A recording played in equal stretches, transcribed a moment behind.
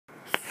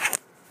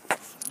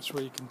This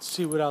way you can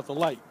see without the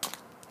light.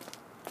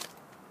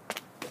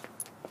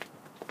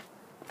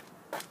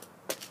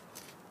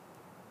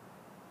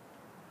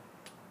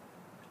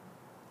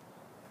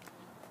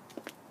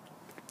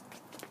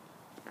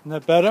 Isn't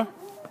that better?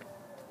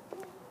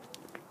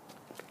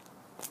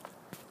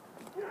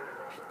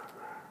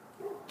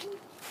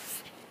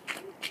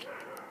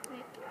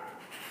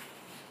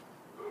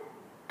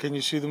 Can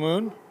you see the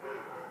moon?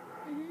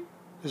 Mm-hmm.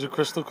 Is it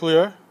crystal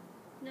clear?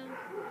 No.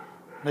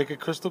 Make it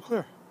crystal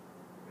clear.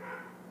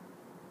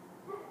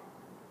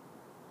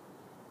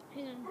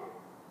 Hang on.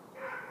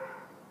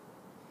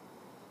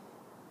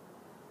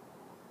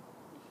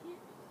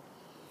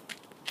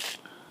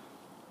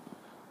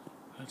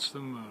 That's the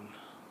moon.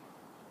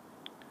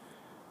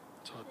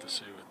 It's hard to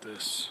see with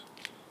this.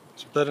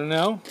 It's better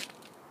now?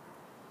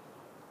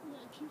 No,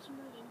 it keeps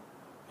moving.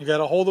 You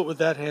gotta hold it with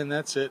that hand,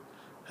 that's it.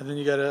 And then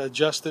you gotta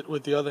adjust it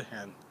with the other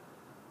hand.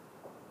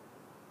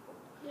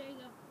 There you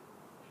go.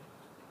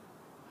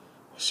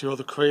 See all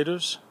the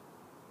craters?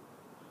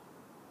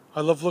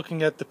 I love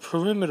looking at the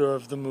perimeter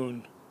of the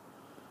moon.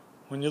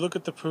 When you look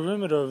at the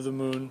perimeter of the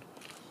moon,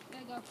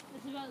 There you go.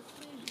 It's about as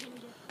clear as you're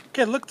gonna get.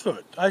 okay, look through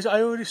it. I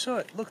already saw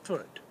it. Look through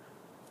it.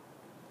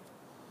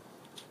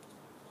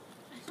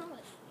 I saw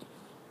it.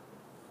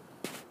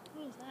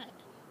 What was that?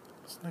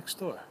 It's next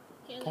door.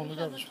 Here, Pull let me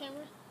the have my covers.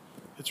 camera.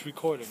 It's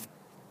recording.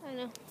 I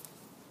know.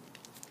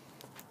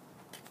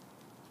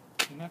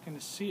 You're not going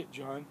to see it,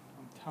 John.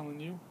 I'm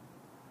telling you.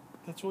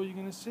 That's all you're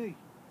going to see.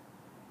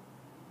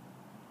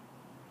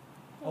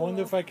 I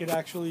wonder if I could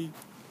actually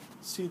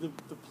see the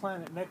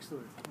planet next to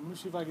it. Let me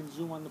see if I can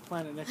zoom on the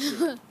planet next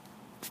to it.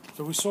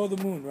 So we saw the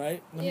moon,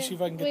 right? Let me see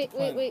if I can get the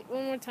planet. Wait.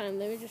 One more time.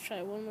 Let me just try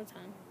it one more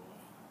time.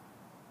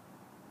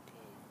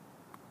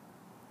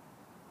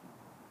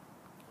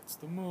 It's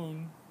the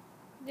moon.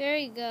 There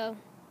you go.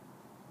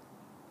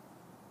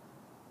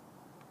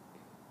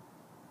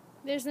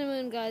 There's the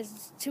moon, guys.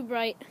 It's too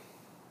bright.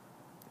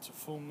 It's a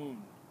full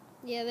moon.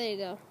 Yeah, there you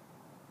go.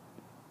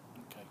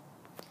 Okay.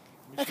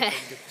 Let me see if I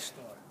can get the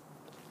star.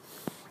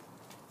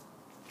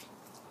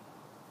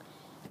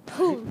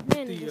 Oh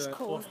man, The it is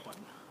cold. off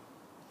button.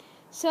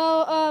 So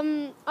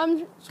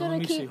I'm So let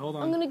me see. Hold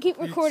on. I'm gonna keep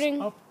recording.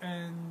 It's up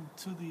and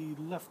to the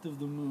left of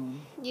the moon.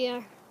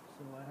 Yeah,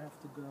 So I have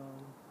to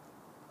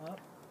go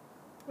up.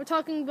 we're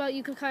talking about.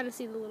 You could kind of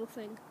see the little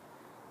thing.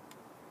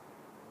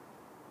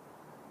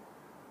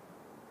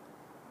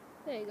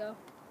 There you go.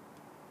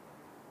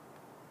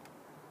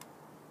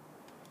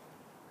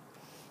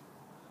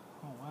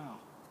 Oh wow.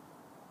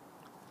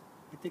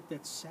 I think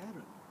that's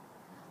Saturn.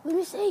 Let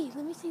me see.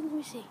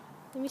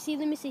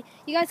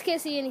 You guys can't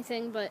see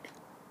anything, but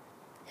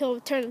he'll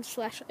turn his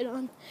flashlight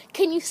on.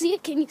 Can you see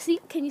it? Can you see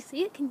it?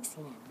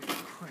 Hold on, make it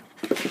cramp.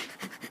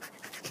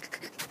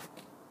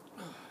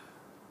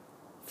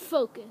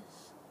 Focus.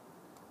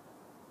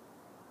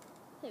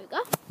 There we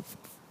go.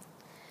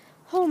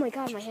 Oh my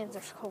god, my hands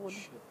are cold.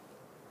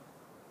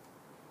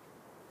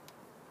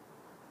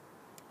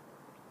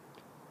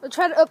 I'll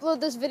try to upload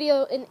this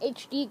video in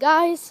HD,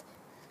 guys.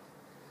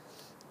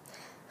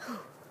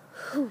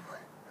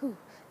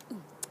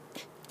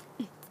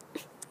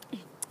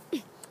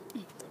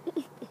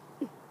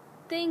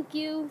 Thank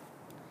you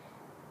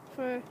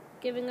for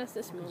giving us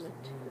this moment.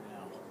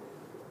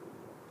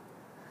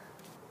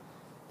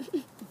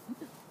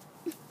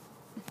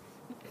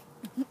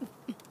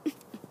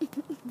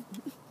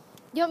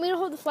 You want me to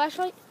hold the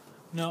flashlight?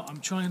 No, I'm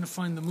trying to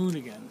find the moon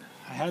again.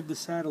 I had the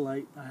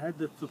satellite, I had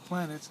the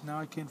planets, now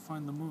I can't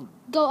find the moon.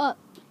 Go up.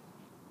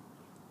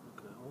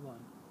 Okay, hold on.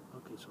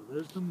 Okay, so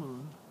there's the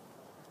moon.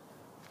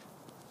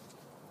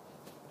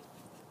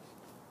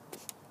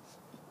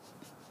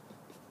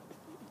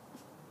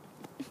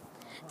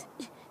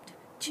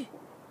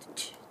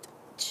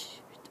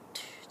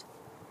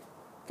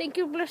 Thank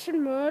you, Blessed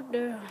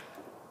Mother.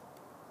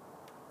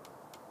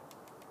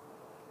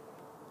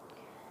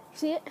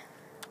 See it?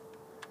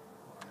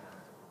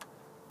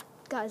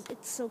 Guys,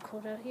 it's so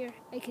cold out here.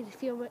 I can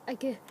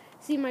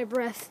see my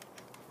breath.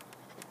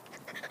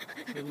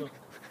 Hey, look.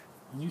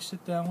 When you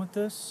sit down with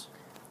this,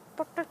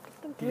 you're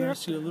going to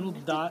see a little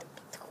dot.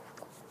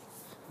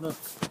 Look.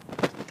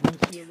 You're going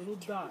to see a little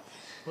dot.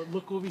 But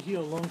look over here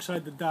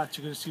alongside the dots.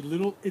 You're going to see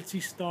little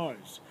itsy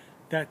stars.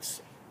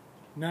 That's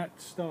not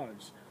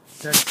stars.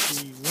 That's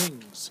the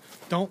rings.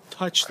 Don't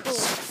touch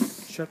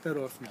this. Shut that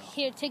off now.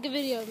 Here, take a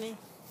video of me.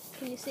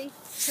 Can you see?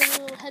 Turn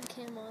the little head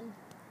cam on.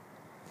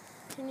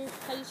 How do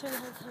you turn the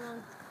head cam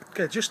on?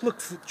 Okay, just look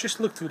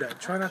through that.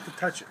 Try not to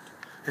touch it.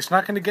 It's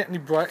not going to get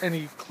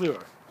any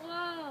clearer.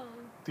 Whoa.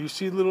 Do you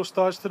see little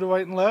stars to the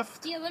right and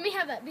left? Yeah, let me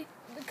have that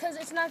because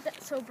it's not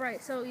that so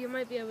bright, so you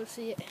might be able to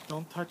see it.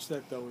 Don't touch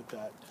that though with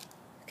that.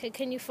 Okay,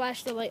 can you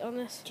flash the light on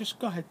this? Just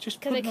go ahead. Just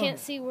Because put I it on can't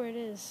there. see where it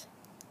is.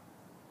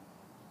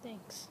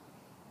 Thanks.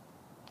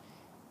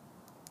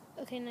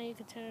 Okay, now you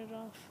can turn it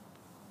off.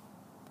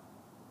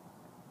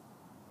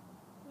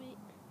 Wait.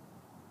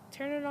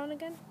 Turn it on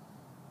again?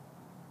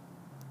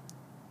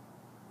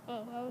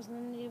 Oh, I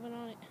wasn't even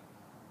on it.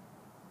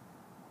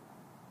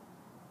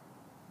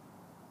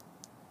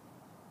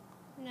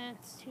 Nah,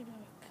 it's too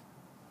dark.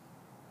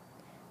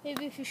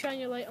 Maybe if you shine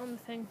your light on the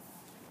thing.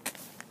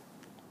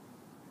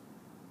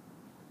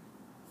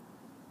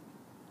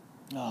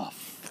 Oh,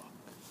 fuck.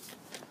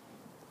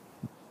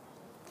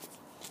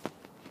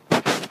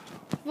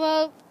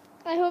 Well,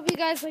 I hope you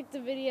guys liked the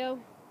video.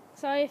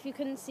 Sorry if you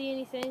couldn't see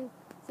anything.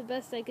 It's the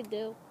best I could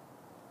do.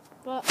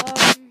 But,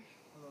 Oh,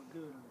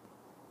 good.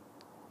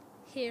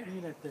 here. Give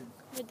me that thing.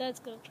 My dad's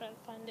gonna try to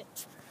find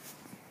it.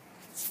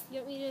 You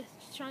want me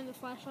to shine the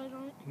flashlight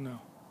on it? No.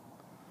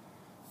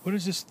 What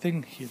is this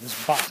thing here?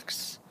 This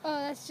box? Oh,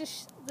 that's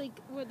just like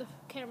where the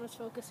camera's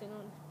focusing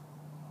on.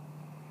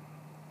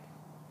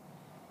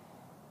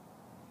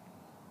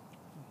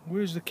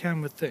 Where's the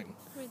camera thing?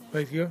 Right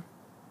there. Right here?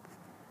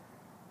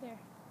 There.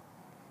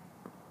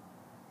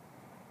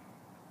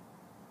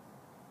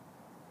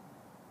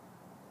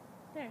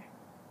 There.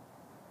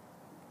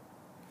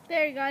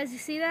 There, you guys. You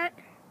see that?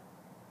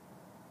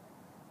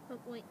 Oh,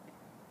 wait.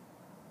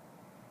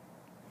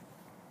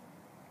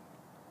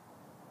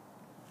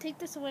 Take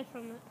this away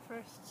from it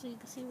first so you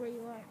can see where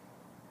you are.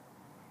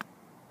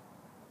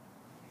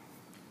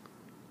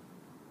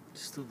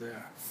 It's still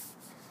there.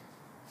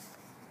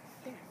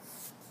 There.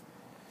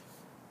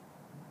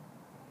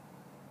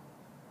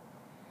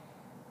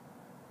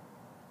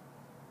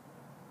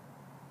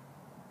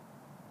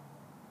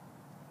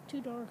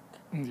 Too dark.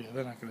 Yeah,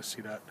 they're not going to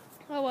see that.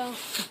 Oh well.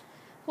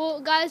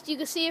 Well, guys, you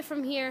can see it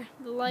from here.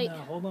 The light. Now,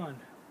 hold on.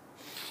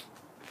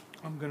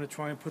 I'm going to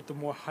try and put the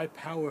more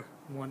high-power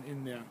one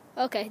in there.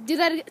 Okay, do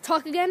that.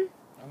 Talk again.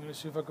 I'm going to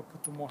see if I can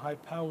put the more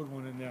high-powered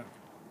one in there.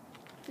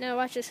 Now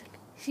watch this.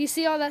 You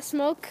see all that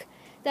smoke?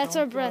 That's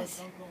our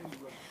breath. Don't go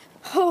anywhere.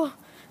 Oh,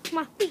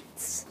 my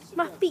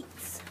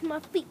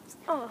feet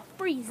are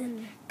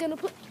freezing. Gonna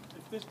put.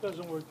 If this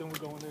doesn't work, then we're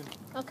going in.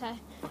 Okay.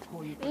 I'll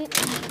call you.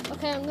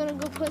 Okay, I'm gonna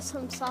go put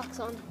some socks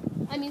on.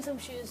 I mean some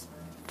shoes.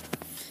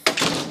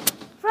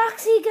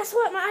 Roxy, guess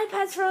what? My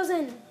iPad's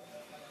frozen.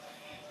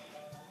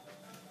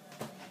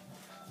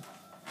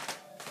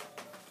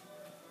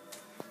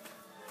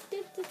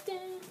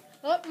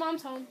 Oh,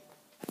 Mom's home.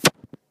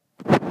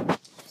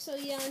 So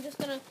yeah, I'm just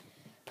gonna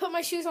put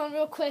my shoes on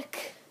real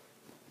quick.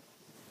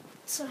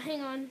 So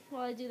hang on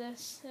while I do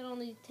this. It'll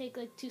only take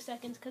like 2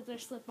 seconds because they're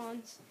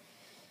slip-ons.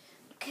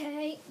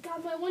 Okay,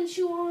 got my one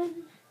shoe on.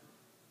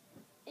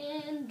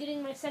 And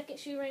getting my second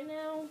shoe right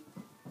now.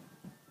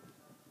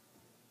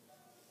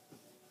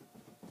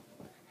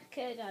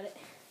 Okay, I got it.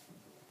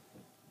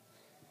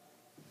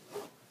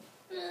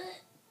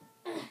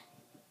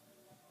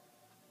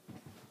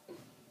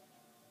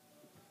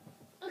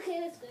 Okay,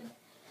 that's good.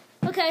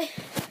 Okay.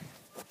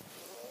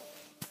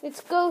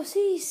 Let's go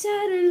see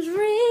Saturn's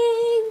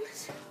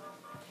rings.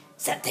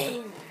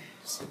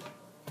 Saturn's.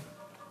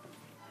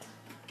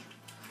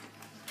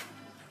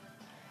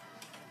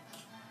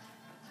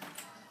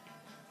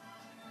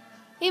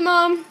 Hey,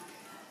 Mom.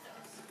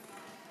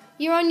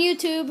 You're on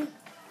YouTube.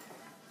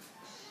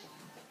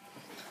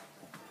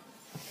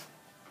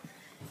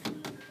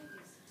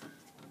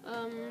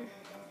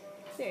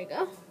 There you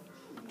go.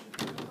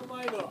 Turn the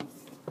light off.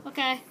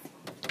 Okay.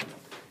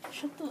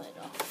 Shut the light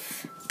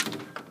off.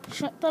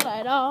 Shut the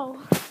light off.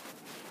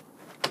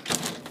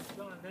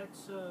 John,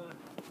 that's,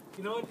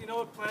 you know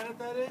what planet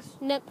that is?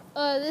 Nope.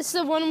 This is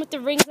the one with the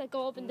rings that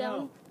go up and No.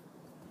 down.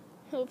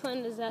 What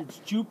planet is that? It's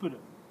Jupiter.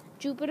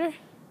 Jupiter?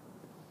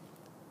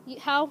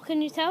 How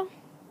can you tell?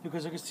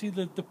 Because I can see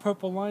the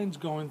purple lines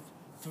going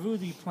through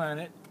the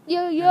planet.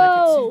 Yo, And I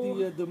yo. can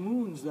see the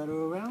moons that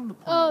are around the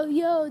Oh, planet.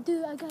 yo,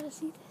 dude, I gotta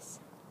see this.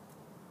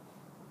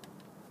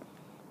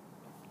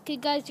 Okay,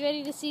 guys, you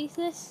ready to see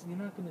this? You're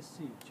not going to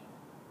see it, John.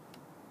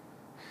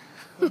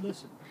 But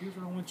listen, here's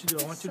what I want you to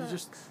do. I want you to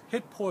just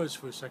hit pause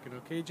for a second,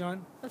 okay,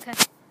 John? Okay.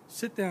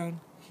 Sit down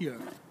here.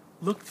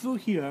 Look through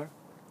here,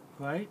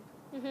 right?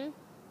 Mhm.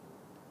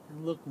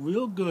 And look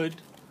real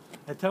good.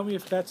 And tell me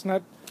if that's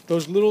not,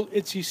 those little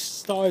itchy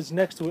stars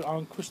next to it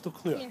aren't crystal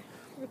clear. Here,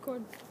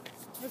 record.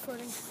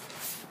 Recording.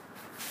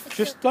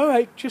 All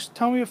right, just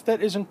tell me if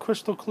that isn't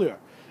crystal clear.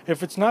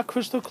 If it's not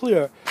crystal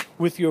clear,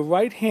 with your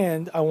right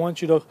hand, I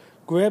want you to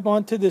grab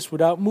onto this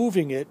without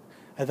moving it,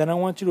 and then I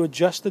want you to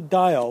adjust the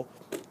dial.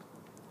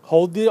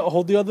 Hold the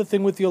other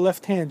thing with your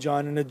left hand,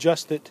 John, and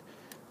adjust it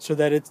so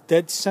that it's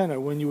dead center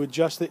when you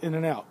adjust it in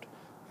and out.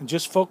 And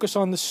just focus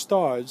on the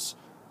stars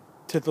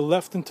to the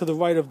left and to the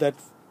right of that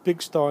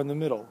big star in the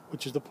middle,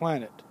 which is the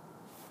planet,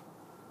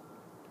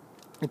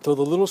 until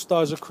the little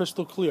stars are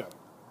crystal clear.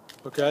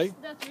 Okay?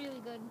 That's really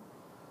good.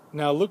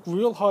 Now look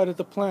real hard at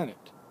the planet.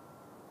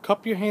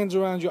 Cup your hands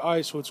around your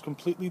eyes so it's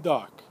completely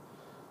dark.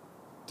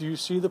 Do you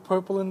see the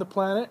purple in the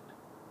planet?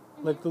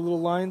 Like the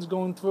little lines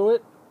going through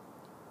it?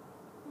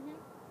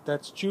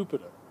 That's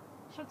Jupiter.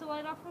 Shut the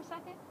light off for a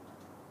second.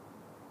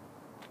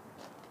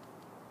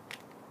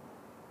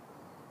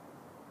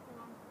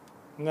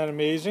 Isn't that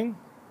amazing?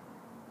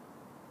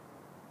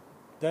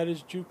 That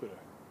is Jupiter.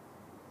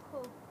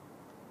 Cool.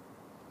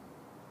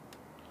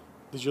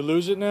 Did you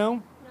lose it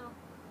now? No.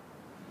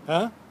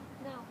 Huh?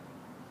 No.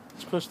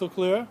 It's crystal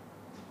clear?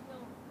 No.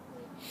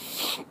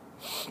 Wait.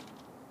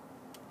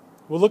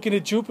 We're looking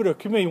at Jupiter.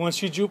 Come here. You want to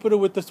see Jupiter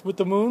with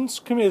the moons?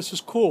 Come here. This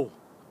is cool.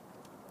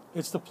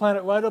 It's the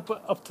planet right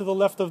up to the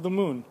left of the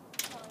moon. Oh,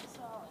 I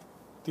saw it.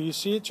 Do you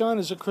see it, John?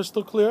 Is it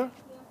crystal clear?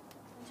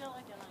 Yeah.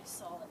 Angelica and I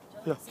saw it.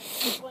 Angelica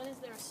said, when is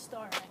there a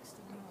star next to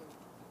the moon?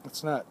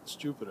 It's not. It's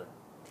Jupiter.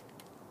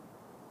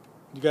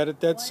 You got it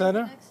dead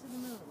center? Why is it next to the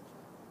moon?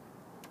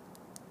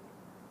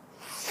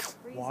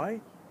 Why? Yeah.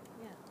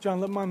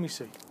 John, let mommy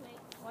see.